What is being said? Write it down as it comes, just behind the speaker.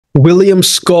William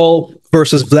Scull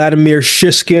versus Vladimir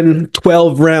Shishkin,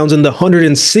 12 rounds in the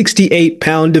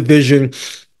 168-pound division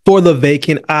for the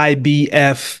vacant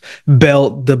IBF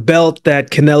belt, the belt that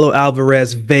Canelo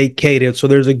Alvarez vacated. So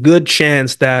there's a good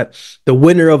chance that the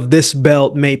winner of this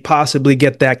belt may possibly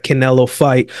get that Canelo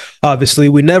fight. Obviously,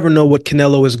 we never know what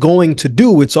Canelo is going to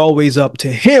do. It's always up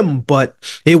to him, but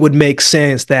it would make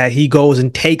sense that he goes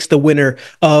and takes the winner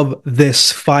of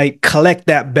this fight, collect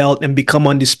that belt, and become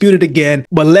undisputed again.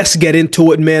 But let's get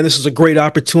into it, man. This is a great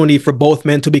opportunity for both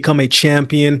men to become a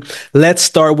champion. Let's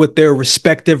start with their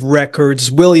respective records.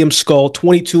 William Scull,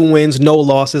 22 wins, no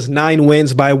losses, 9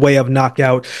 wins by way of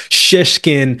knockout.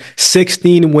 Shishkin,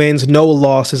 16 wins, no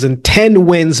losses, and 10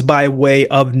 wins by way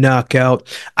of knockout.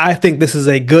 I think this is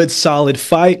a good, solid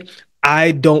fight.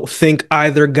 I don't think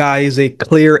either guy is a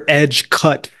clear edge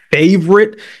cut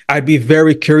favorite. I'd be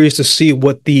very curious to see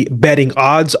what the betting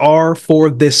odds are for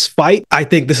this fight. I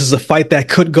think this is a fight that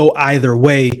could go either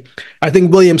way. I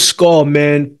think William Scull,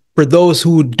 man, for those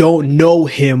who don't know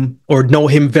him or know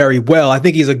him very well, I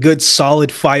think he's a good, solid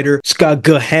fighter. He's got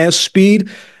good hand speed,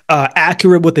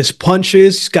 accurate with his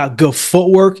punches. He's got good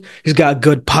footwork. He's got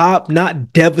good pop,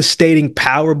 not devastating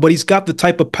power, but he's got the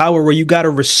type of power where you got to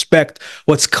respect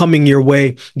what's coming your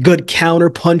way. Good counter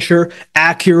puncher,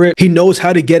 accurate. He knows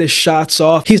how to get his shots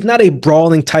off. He's not a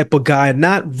brawling type of guy,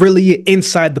 not really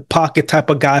inside the pocket type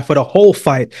of guy for the whole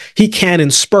fight. He can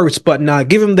in spurts, but not.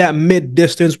 Give him that mid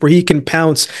distance where he can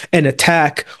pounce and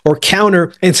attack or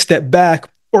counter and step back,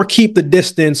 or keep the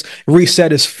distance,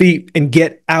 reset his feet, and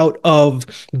get out of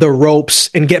the ropes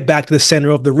and get back to the center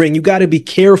of the ring. You got to be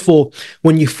careful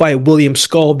when you fight William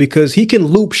Scull because he can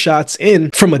loop shots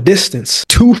in from a distance.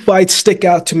 2 fights stick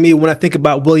out to me when I think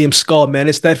about William Scull, man.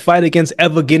 It's that fight against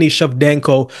Evgeny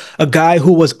Shevchenko, a guy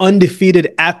who was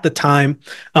undefeated at the time,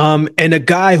 and a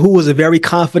guy who was a very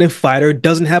confident fighter,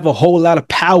 doesn't have a whole lot of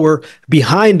power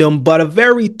behind him, but a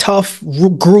very tough,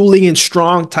 grueling, and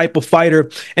strong type of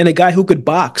fighter, and a guy who could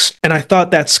box. And I thought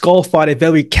that Scull fought a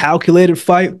very calculated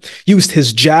fight, used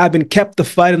his jab and kept the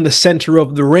fight in the center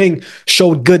of the ring,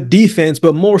 showed good defense,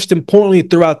 but most importantly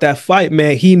throughout that fight,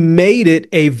 man, he made it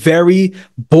a very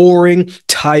boring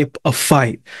type of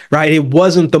fight, right? It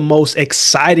wasn't the most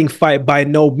exciting fight by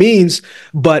no means,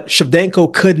 but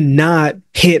Shevchenko could not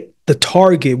hit the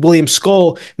target. William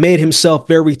Scull made himself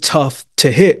very tough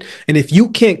to hit. And if you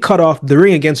can't cut off the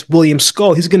ring against William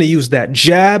Scull, he's going to use that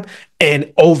jab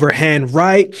and overhand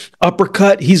right,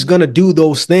 uppercut. He's going to do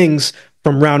those things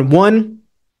from round 1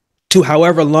 to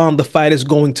however long the fight is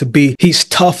going to be. He's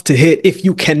tough to hit if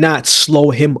you cannot slow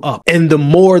him up. And the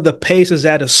more the pace is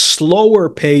at a slower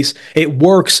pace, it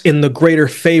works in the greater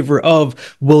favor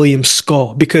of William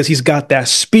Scull because he's got that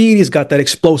speed, he's got that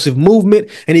explosive movement,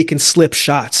 and he can slip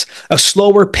shots. A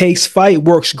slower pace fight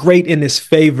works great in his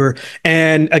favor.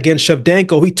 And against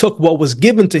Shevchenko, he took what was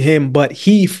given to him, but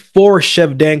he forced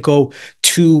Shevchenko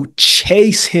to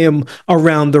chase him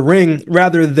around the ring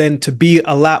rather than to be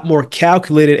a lot more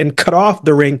calculated and cut off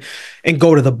the ring and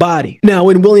go to the body. Now,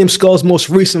 in William Scull's most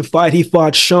recent fight, he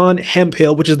fought Sean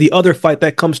Hemphill, which is the other fight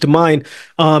that comes to mind.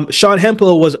 Sean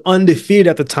Hemphill was undefeated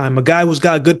at the time, a guy who's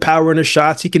got good power in his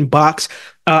shots. He can box.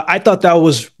 I thought that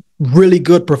was really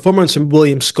good performance from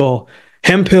William Scull.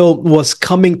 Hemphill was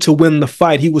coming to win the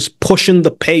fight. He was pushing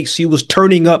the pace. He was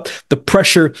turning up the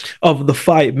pressure of the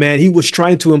fight, man. He was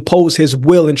trying to impose his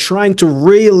will and trying to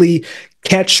really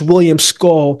catch William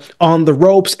Scull on the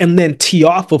ropes and then tee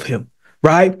off of him,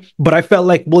 right? But I felt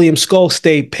like William Scull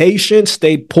stayed patient,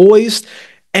 stayed poised,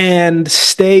 and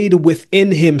stayed within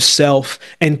himself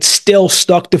and still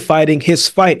stuck to fighting his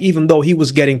fight, even though he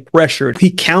was getting pressured.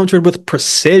 He countered with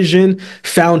precision,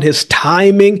 found his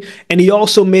timing, and he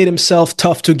also made himself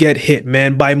tough to get hit,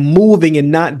 man, by moving and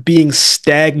not being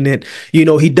stagnant. You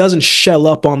know, he doesn't shell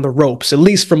up on the ropes. At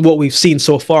least from what we've seen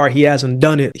so far, he hasn't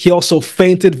done it. He also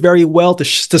feinted very well to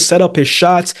set up his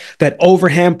shots, that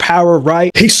overhand power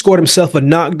right. He scored himself a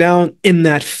knockdown in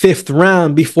that 5th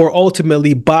round before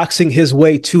ultimately boxing his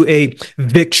way to a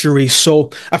victory.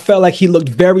 So I felt like he looked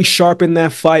very sharp in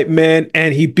that fight, man,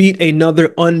 and he beat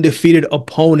another undefeated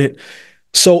opponent.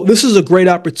 So this is a great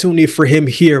opportunity for him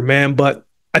here, man, but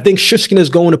I think Shishkin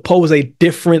is going to pose a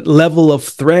different level of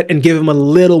threat and give him a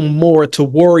little more to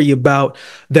worry about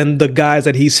than the guys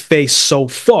that he's faced so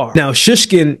far. Now,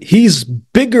 Shishkin, he's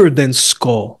bigger than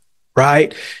Scull,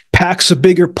 right? Packs a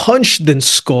bigger punch than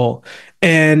Scull.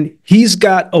 And he's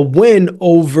got a win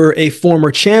over a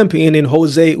former champion in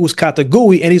Jose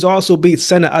Uzcategui, and he's also beat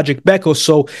Sena Ajegbekko.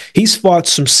 So he's fought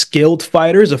some skilled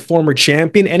fighters, a former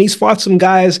champion, and he's fought some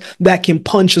guys that can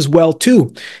punch as well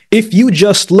too. If you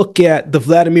just look at the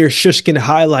Vladimir Shishkin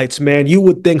highlights, man, you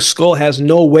would think Scull has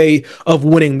no way of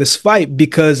winning this fight,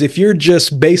 because if you're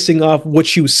just basing off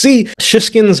what you see,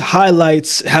 Shishkin's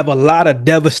highlights have a lot of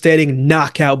devastating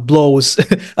knockout blows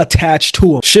attached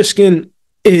to him. Shishkin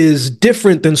is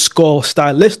different than Scull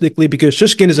stylistically, because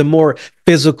Shishkin is a more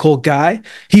physical guy.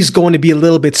 He's going to be a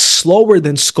little bit slower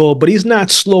than Scull, but he's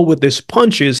not slow with his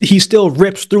punches. He still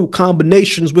rips through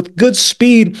combinations with good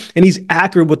speed, and he's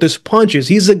accurate with his punches.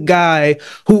 He's a guy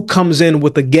who comes in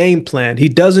with a game plan. He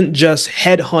doesn't just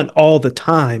headhunt all the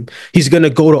time. He's going to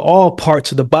go to all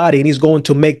parts of the body, and he's going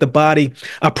to make the body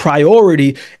a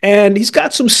priority. And he's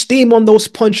got some steam on those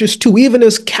punches too. Even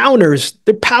his counters,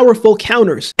 they're powerful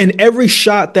counters. And every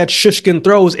shot that Shishkin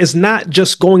throws is not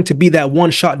just going to be that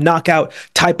one-shot knockout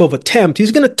type of attempt.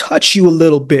 He's going to touch you a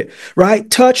little bit, right?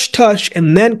 Touch,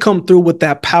 and then come through with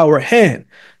that power hand.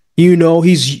 You know,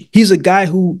 he's a guy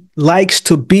who likes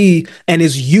to be and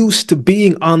is used to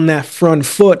being on that front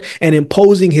foot and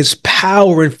imposing his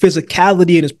power and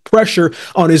physicality and his pressure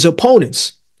on his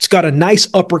opponents. He's got a nice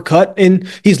uppercut, and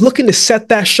he's looking to set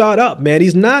that shot up, man.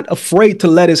 He's not afraid to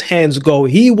let his hands go.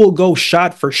 He will go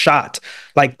shot for shot.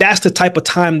 Like, that's the type of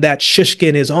time that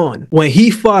Shishkin is on. When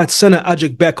he fought Sena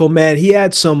Ajegbekko, man, he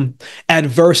had some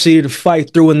adversity to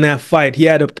fight through in that fight. He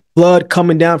had blood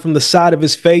coming down from the side of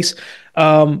his face.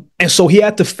 And so he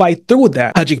had to fight through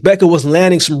that. Ajegbekko was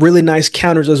landing some really nice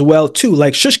counters as well too.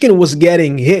 Like, Shishkin was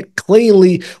getting hit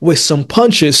cleanly with some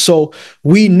punches. So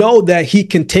we know that he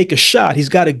can take a shot. He's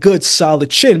got a good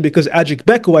solid chin, because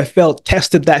Ajegbekko, I felt,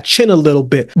 tested that chin a little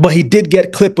bit. But he did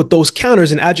get clipped with those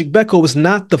counters, and Ajegbekko was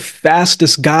not the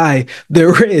fastest guy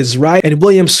there is, right? And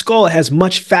William Scull has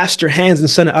much faster hands than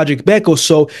Sena Ajegbekko.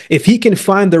 So if he can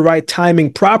find the right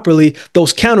timing properly,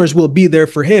 those counters will be there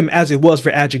for him, as it was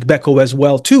for Ajegbekko as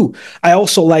well too. I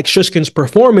also like Shishkin's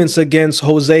performance against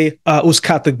Jose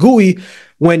Uzcategui.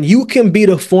 When you can beat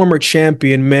a former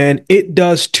champion, man, it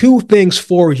does two things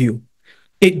for you.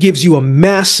 It gives you a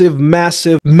massive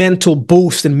mental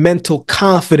boost and mental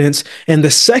confidence. And the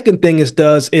second thing it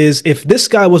does is, if this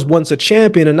guy was once a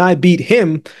champion and I beat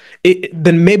him,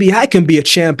 then maybe I can be a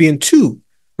champion too.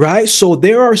 Right? So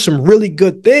there are some really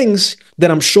good things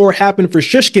that I'm sure happened for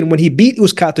Shishkin when he beat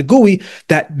Uzcategui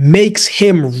that makes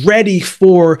him ready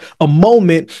for a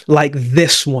moment like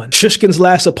this one. Shishkin's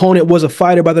last opponent was a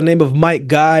fighter by the name of Mike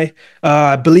Guy.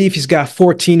 I believe he's got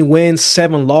 14 wins,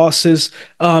 7 losses.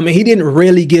 And he didn't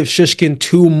really give Shishkin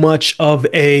too much of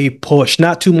a push,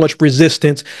 not too much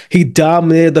resistance. He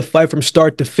dominated the fight from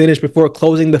start to finish before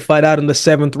closing the fight out in the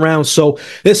 7th round. So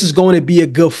this is going to be a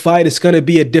good fight. It's going to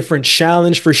be a different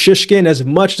challenge for Shishkin, as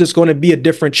much as it's going to be a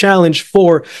different challenge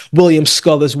for William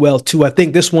Scull as well too. I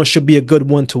think this one should be a good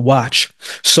one to watch.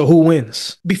 So who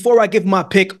wins? Before I give my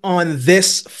pick on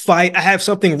this fight, I have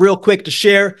something real quick to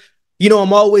share. You know,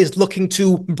 I'm always looking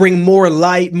to bring more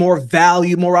light, more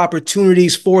value, more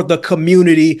opportunities for the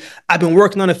community. I've been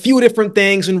working on a few different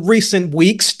things in recent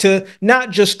weeks to not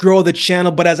just grow the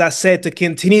channel, but as I said, to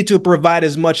continue to provide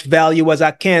as much value as I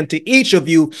can to each of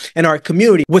you in our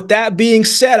community. With that being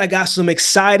said, I got some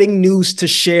exciting news to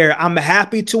share. I'm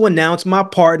happy to announce my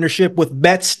partnership with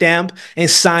BetStamp and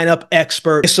Sign Up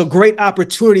Expert. It's a great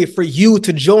opportunity for you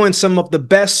to join some of the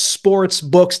best sports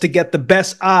books to get the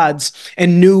best odds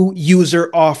and new user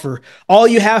offer. All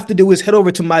you have to do is head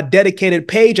over to my dedicated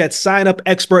page at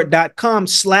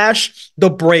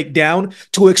signupexpert.com/thebreakdown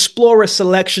to explore a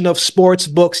selection of sports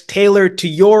books tailored to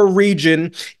your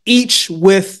region, each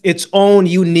with its own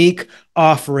unique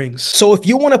offerings. So if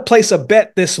you want to place a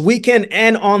bet this weekend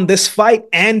and on this fight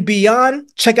and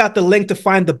beyond, check out the link to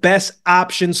find the best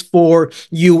options for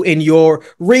you in your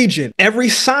region. Every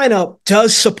sign up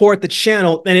does support the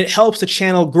channel, and it helps the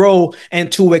channel grow and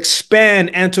to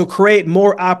expand and to create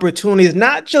more opportunities,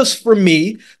 not just for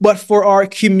me, but for our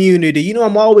community. You know,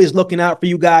 I'm always looking out for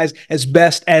you guys as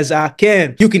best as I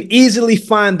can. You can easily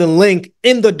find the link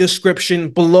in the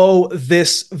description below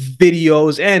this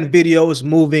videos and videos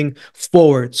moving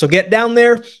forward. So get down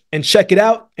there and check it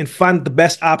out and find the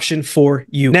best option for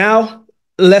you. Now,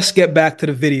 let's get back to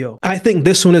the video. I think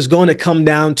this one is going to come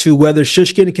down to whether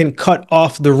Shishkin can cut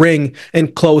off the ring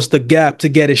and close the gap to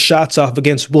get his shots off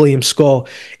against William Scull.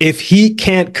 If he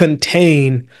can't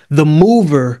contain the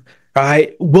mover,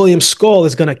 right, William Scull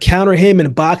is going to counter him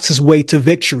and box his way to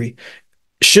victory.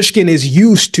 Shishkin is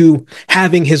used to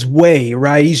having his way,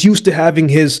 right? He's used to having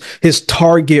his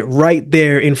target right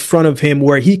there in front of him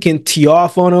where he can tee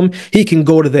off on him. He can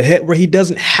go to the head where he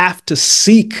doesn't have to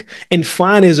seek and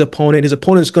find his opponent. His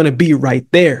opponent's going to be right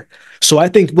there. So I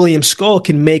think William Scull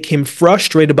can make him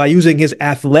frustrated by using his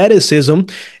athleticism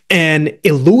and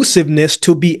elusiveness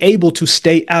to be able to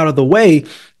stay out of the way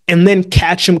and then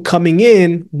catch him coming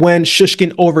in when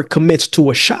Shishkin overcommits to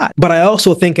a shot. But I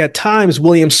also think at times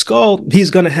William Scull,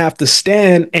 he's going to have to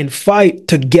stand and fight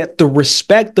to get the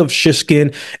respect of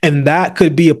Shishkin, and that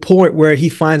could be a point where he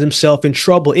finds himself in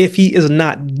trouble if he is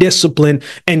not disciplined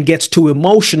and gets too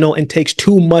emotional and takes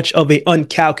too much of an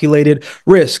uncalculated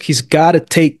risk. He's got to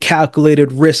take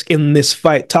calculated risk in this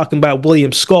fight, talking about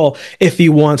William Scull, if he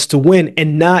wants to win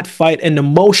and not fight an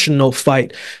emotional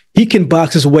fight. He can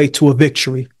box his way to a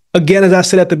victory. Again, as I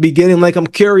said at the beginning, like, I'm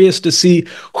curious to see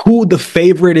who the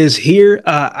favorite is here.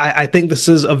 I think this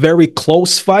is a very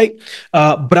close fight,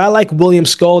 but I like William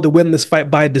Scull to win this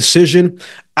fight by decision.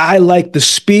 I like the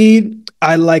speed.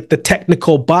 I like the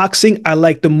technical boxing. I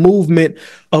like the movement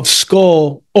of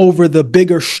Scull over the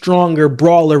bigger, stronger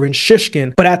brawler in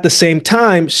Shishkin. But at the same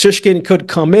time, Shishkin could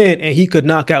come in and he could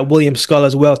knock out William Scull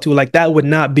as well, too. Like, that would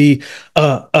not be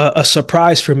a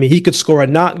surprise for me. He could score a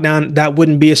knockdown. That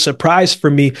wouldn't be a surprise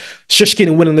for me.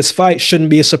 Shishkin winning this fight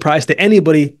shouldn't be a surprise to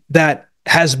anybody that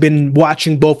has been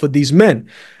watching both of these men.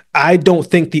 I don't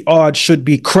think the odds should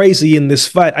be crazy in this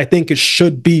fight. I think it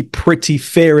should be pretty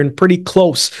fair and pretty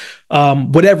close,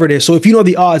 whatever it is. So if you know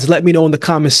the odds, let me know in the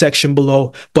comment section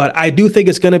below. But I do think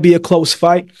it's going to be a close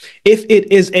fight. If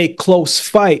it is a close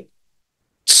fight,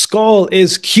 Scull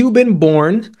is Cuban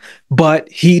born,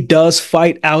 but he does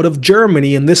fight out of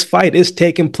Germany, and this fight is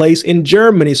taking place in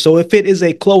Germany. So if it is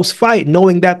a close fight,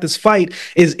 knowing that this fight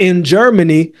is in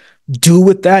Germany, do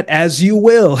with that as you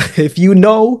will. If you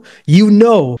know, you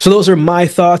know. So those are my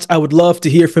thoughts. I would love to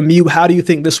hear from you. How do you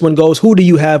think this one goes? Who do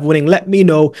you have winning? Let me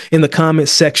know in the comment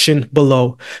section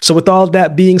below. So with all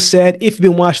that being said, if you've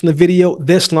been watching the video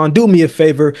this long, do me a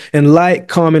favor and like,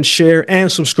 comment, share,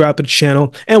 and subscribe to the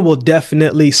channel. And we'll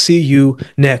definitely see you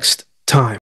next time.